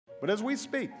But as we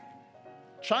speak,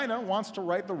 China wants to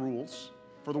write the rules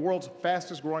for the world's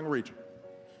fastest growing region.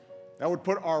 That would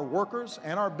put our workers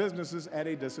and our businesses at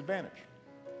a disadvantage.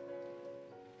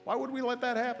 Why would we let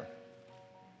that happen?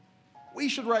 We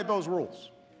should write those rules.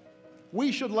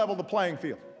 We should level the playing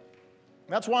field.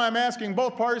 That's why I'm asking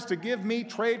both parties to give me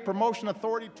trade promotion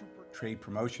authority to... Trade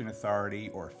promotion authority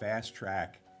or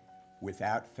FastTrack.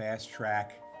 Without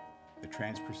FastTrack, the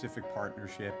Trans-Pacific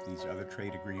Partnership, these other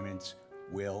trade agreements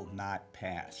will not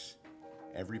pass.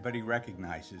 Everybody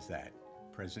recognizes that.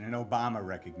 President Obama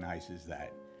recognizes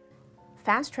that.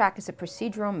 FastTrack is a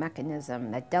procedural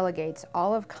mechanism that delegates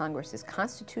all of Congress's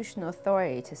constitutional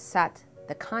authority to set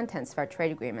the contents of our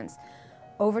trade agreements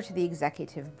over to the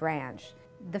executive branch.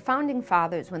 The Founding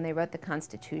Fathers, when they wrote the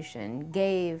Constitution,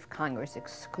 gave Congress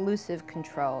exclusive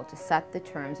control to set the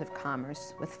terms of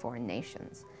commerce with foreign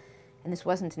nations. And this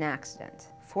wasn't an accident.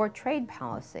 For trade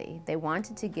policy, they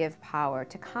wanted to give power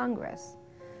to Congress,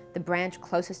 the branch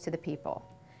closest to the people,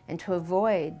 and to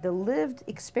avoid the lived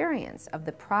experience of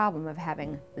the problem of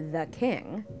having the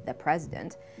king, the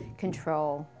president,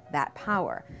 control that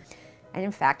power. And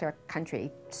in fact, our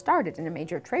country started in a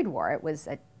major trade war. It was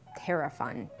a tariff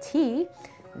on tea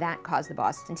that caused the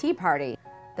Boston Tea Party.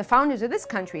 The founders of this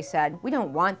country said, we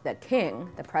don't want the king,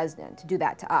 the president, to do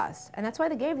that to us. And that's why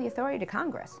they gave the authority to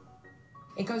Congress.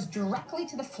 It goes directly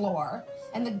to the floor,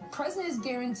 and the president is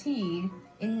guaranteed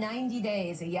in 90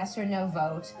 days a yes or no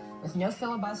vote with no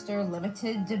filibuster,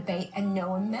 limited debate, and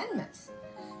no amendments.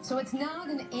 So it's not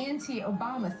an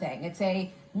anti-Obama thing. It's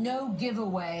a no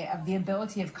giveaway of the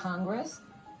ability of Congress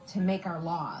to make our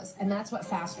laws. And that's what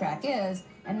FastTrack is,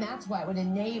 and that's why it would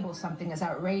enable something as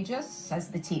outrageous as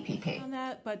the TPP. On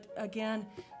that, but again,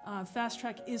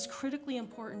 FastTrack is critically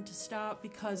important to stop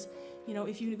because, you know,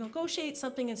 if you negotiate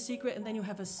something in secret and then you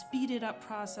have a speeded up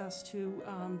process to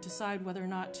decide whether or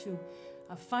not to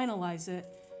finalize it,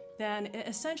 then it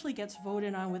essentially gets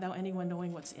voted on without anyone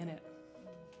knowing what's in it.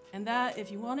 And that,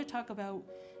 if you want to talk about,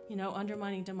 you know,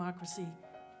 undermining democracy,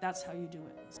 that's how you do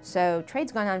it. So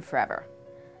trade's gone on forever.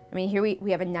 I mean, here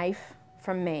we have a knife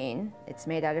from Maine. It's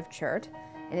made out of chert,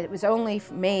 and it was only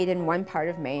made in one part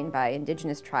of Maine by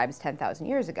indigenous tribes 10,000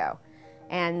 years ago.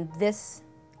 And this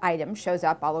item shows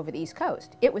up all over the East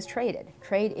Coast. It was traded,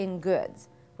 trade in goods.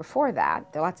 Before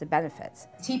that, there are lots of benefits.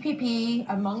 TPP,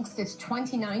 amongst its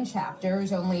 29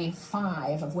 chapters, only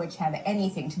 5 of which have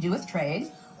anything to do with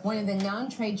trade. One of the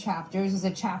non-trade chapters is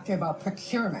a chapter about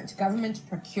procurement, government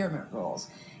procurement rules.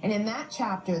 And in that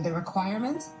chapter, the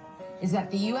requirement is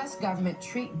that the U.S. government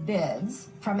treat bids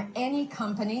from any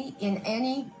company in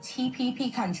any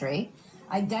TPP country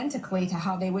identically to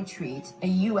how they would treat a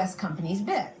U.S. company's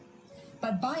bid.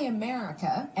 But Buy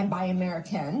America and Buy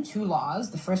American, 2 laws,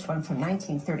 the first one from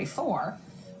 1934,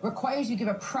 requires you give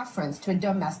a preference to a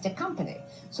domestic company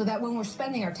so that when we're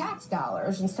spending our tax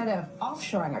dollars, instead of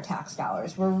offshoring our tax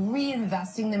dollars, we're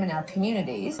reinvesting them in our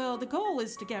communities. Well, the goal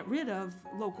is to get rid of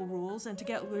local rules and to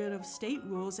get rid of state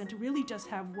rules and to really just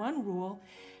have one rule.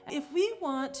 If we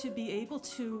want to be able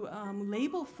to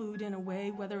label food in a way,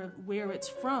 where it's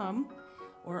from,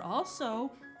 or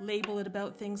also label it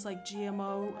about things like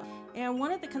GMO. And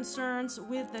one of the concerns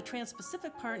with the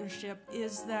Trans-Pacific Partnership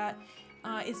is that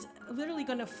it's literally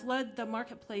going to flood the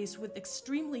marketplace with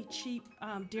extremely cheap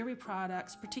dairy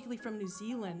products, particularly from New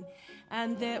Zealand.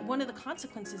 And that one of the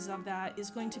consequences of that is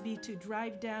going to be to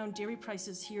drive down dairy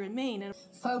prices here in Maine. And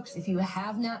folks, if you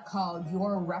have not called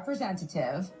your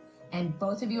representative and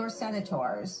both of your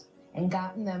senators and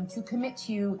gotten them to commit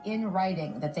to you in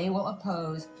writing that they will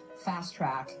oppose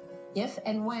FastTrack if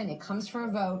and when it comes for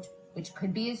a vote, which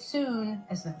could be as soon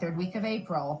as the 3rd week of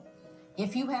April.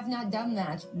 If you have not done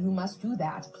that, you must do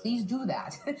that. Please do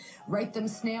that. Write them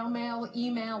snail mail,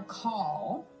 email,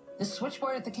 call. The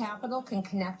switchboard at the Capitol can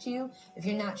connect you. If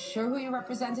you're not sure who your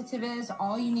representative is,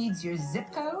 all you need is your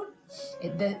zip code.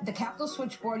 The Capitol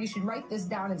switchboard, you should write this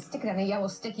down and stick it on a yellow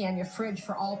sticky on your fridge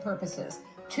for all purposes.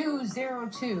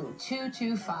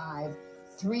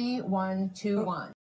 202-225-3121.